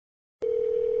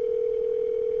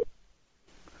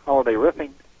Holiday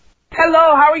Roofing.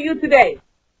 Hello, how are you today?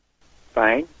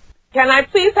 Fine. Can I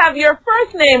please have your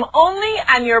first name only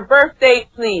and your birth date,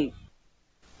 please?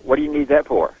 What do you need that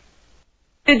for?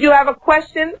 Did you have a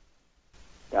question?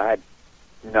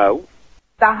 No.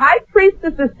 The high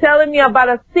priestess is telling me about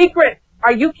a secret.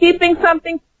 Are you keeping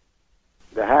something?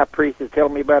 The high priest is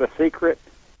telling me about a secret?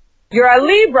 You're a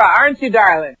Libra, aren't you,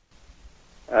 darling?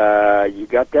 You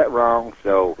got that wrong,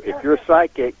 so if you're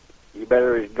psychic, you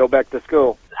better go back to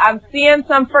school. I'm seeing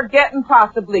some forgetting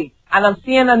possibly, and I'm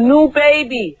seeing a new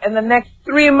baby in the next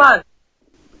 3 months.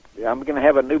 I'm going to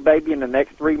have a new baby in the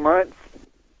next 3 months?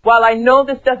 Well, I know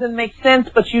this doesn't make sense,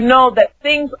 but you know that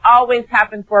things always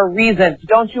happen for a reason.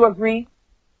 Don't you agree?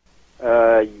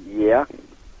 Yeah.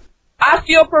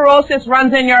 Osteoporosis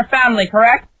runs in your family,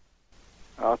 correct?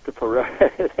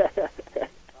 Osteoporosis.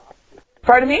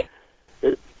 Pardon me?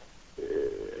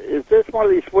 Is this one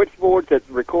of these switchboards that's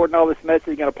recording all this message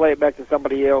and going to play it back to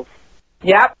somebody else?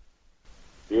 Yep.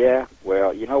 Yeah,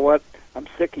 well, you know what? I'm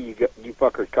sick of you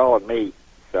fuckers calling me,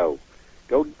 so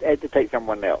go educate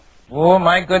someone else. Oh,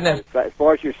 my goodness. As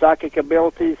far as your psychic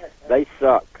abilities, they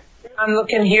suck. I'm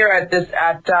looking here at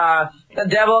the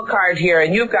devil card here,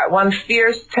 and you've got one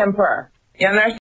fierce temper. You understand?